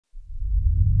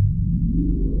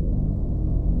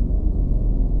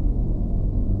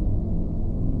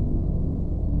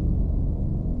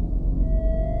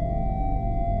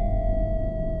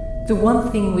The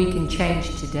one thing we can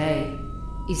change today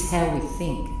is how we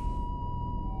think.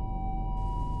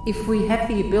 If we have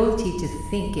the ability to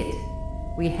think it,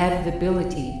 we have the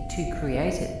ability to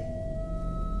create it.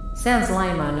 Sounds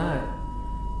lame, I know,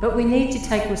 but we need to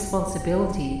take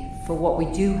responsibility for what we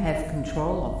do have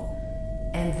control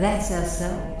of, and that's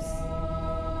ourselves.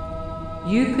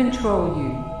 You control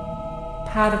you.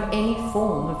 Part of any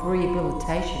form of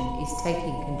rehabilitation is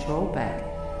taking control back,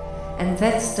 and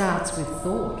that starts with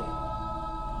thought.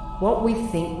 What we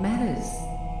think matters,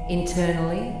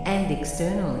 internally and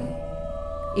externally.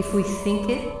 If we think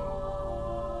it,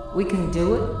 we can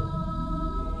do it,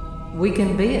 we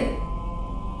can be it,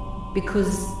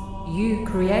 because you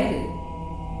created.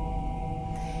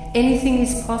 Anything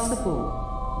is possible.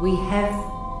 We have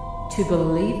to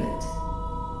believe it.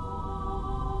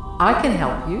 I can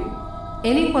help you.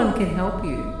 Anyone can help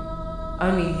you.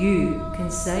 Only you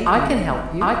can save you. I can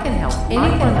help you. I can help you.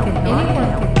 Anyone can help you.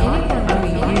 Anyone can.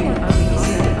 Only you. Only you.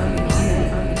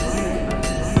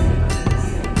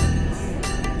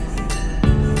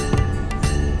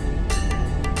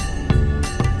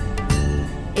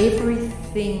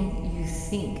 Everything you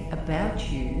think about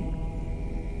you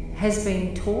has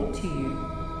been taught to you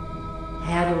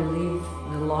how to live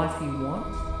the life you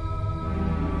want.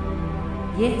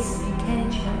 Yes, you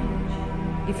can change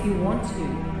if you want to,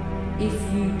 if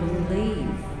you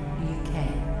believe you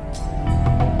can.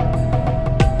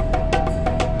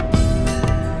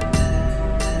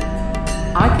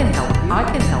 I can help you. I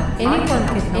can help. Anyone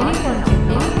can. Anyone can.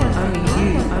 Anyone. Only you.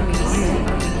 Only you.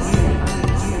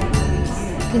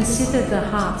 Consider the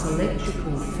heart's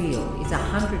electrical field is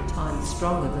 100 times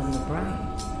stronger than the brain.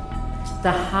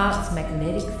 The heart's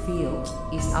magnetic field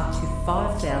is up to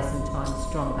 5,000 times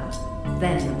stronger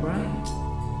than the brain.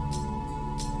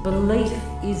 Belief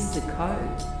is the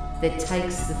code that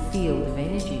takes the field of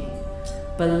energy.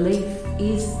 Belief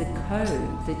is the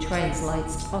code that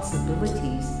translates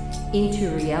possibilities into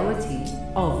reality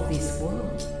of this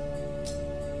world.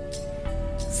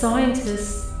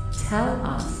 Scientists tell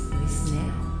us this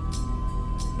now,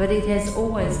 but it has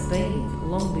always been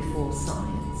long before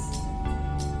science.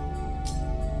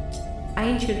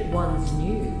 Ancient ones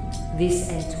knew this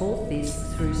and taught this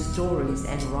through stories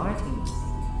and writings.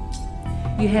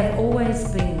 You have always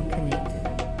been connected.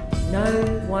 No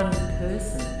one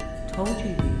person told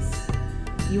you this.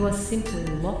 You are simply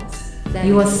lost.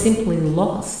 You are simply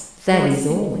lost. That is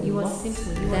all. You are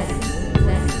simply that is all.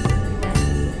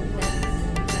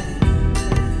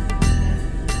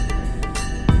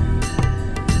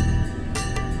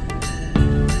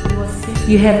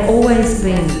 You have always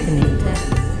been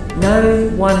connected. No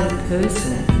one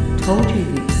person told you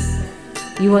this.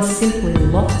 You are simply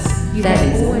lost. That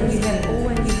is all.